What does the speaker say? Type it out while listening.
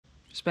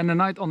Spent the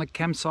night on a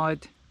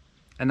campsite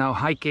and now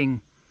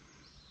hiking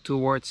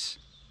towards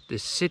the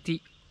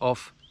city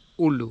of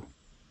Oulu.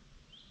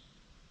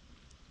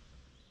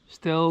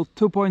 Still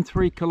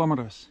 2.3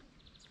 kilometers,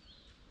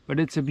 but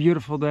it's a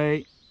beautiful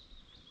day,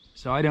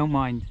 so I don't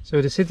mind.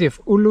 So the city of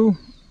Oulu,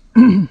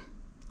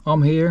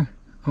 I'm here.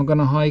 I'm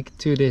gonna hike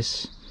to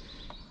this,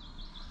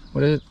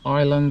 what is it,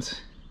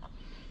 island,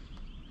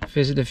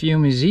 visit a few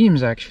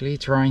museums actually,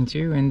 trying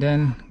to, and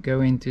then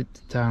go into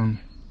the town.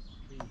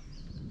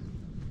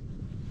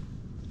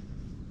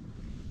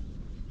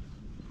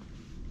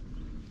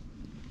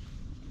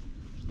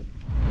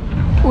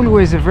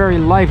 Oulu is a very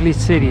lively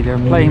city. They're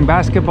playing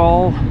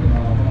basketball.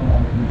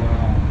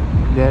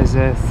 There's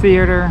a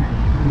theater.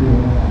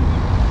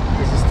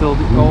 This is still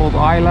the old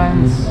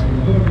islands.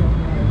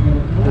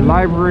 The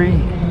library.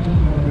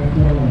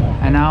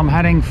 And now I'm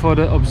heading for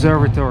the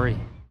observatory.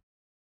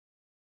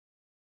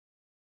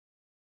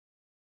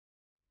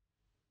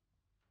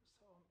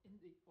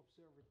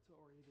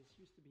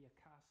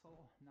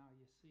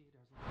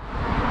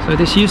 So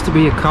this used to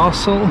be a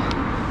castle.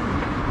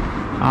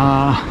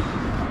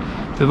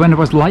 But when there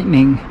was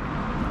lightning,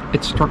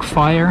 it struck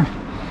fire,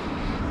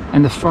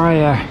 and the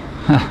fire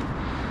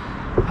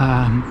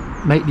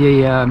made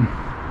the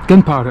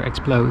gunpowder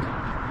explode.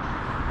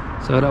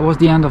 So that was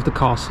the end of the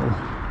castle.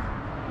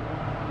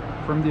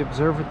 From the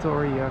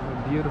observatory you have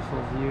a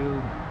beautiful view.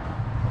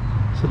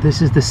 So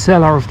this is the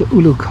cellar of the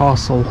Oulu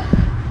castle.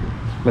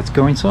 Let's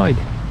go inside.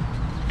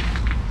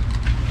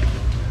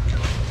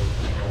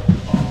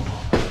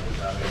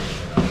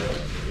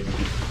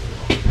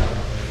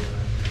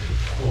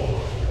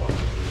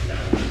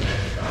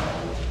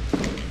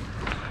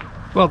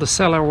 Well, the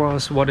cellar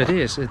was what it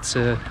is. It's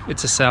a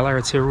cellar.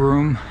 It's a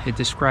room. It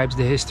describes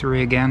the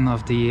history again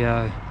of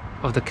the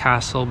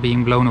castle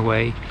being blown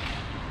away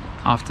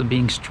after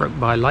being struck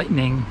by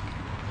lightning,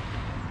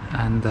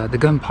 and the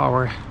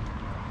gunpowder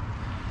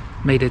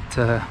made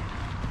it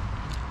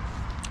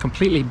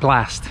completely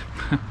blast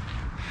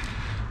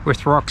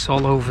with rocks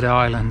all over the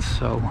island.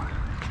 So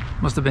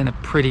must have been a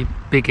pretty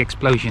big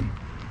explosion.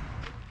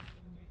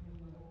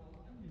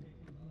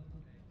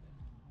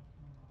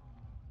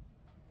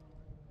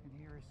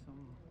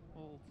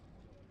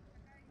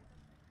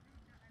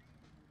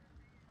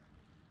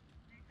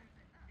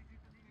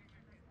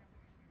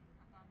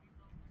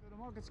 The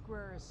market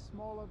square is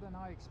smaller than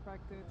I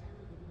expected,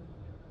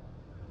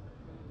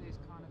 but it is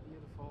kind of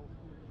beautiful.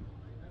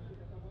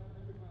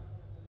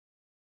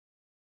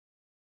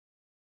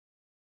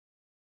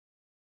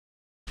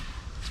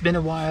 It's been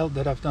a while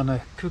that I've done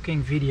a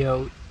cooking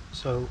video,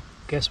 so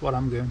guess what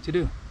I'm going to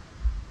do?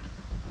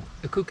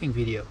 A cooking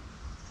video.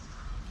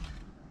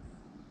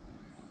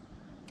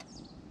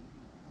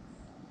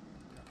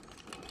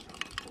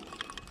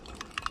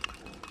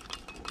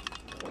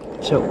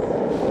 So,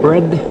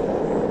 bread,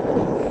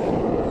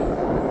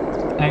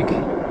 egg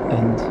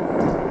and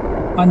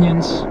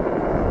onions.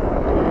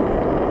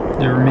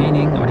 The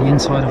remaining are the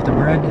inside of the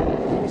bread.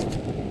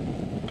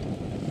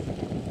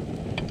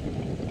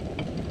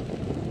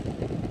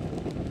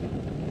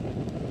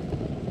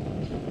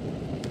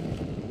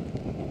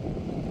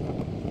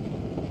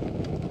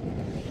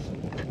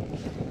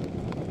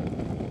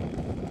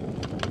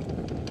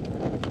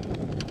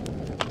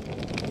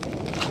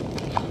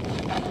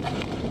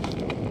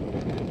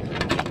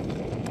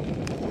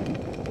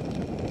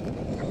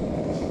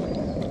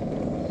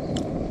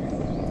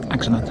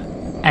 Excellent,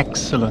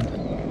 excellent.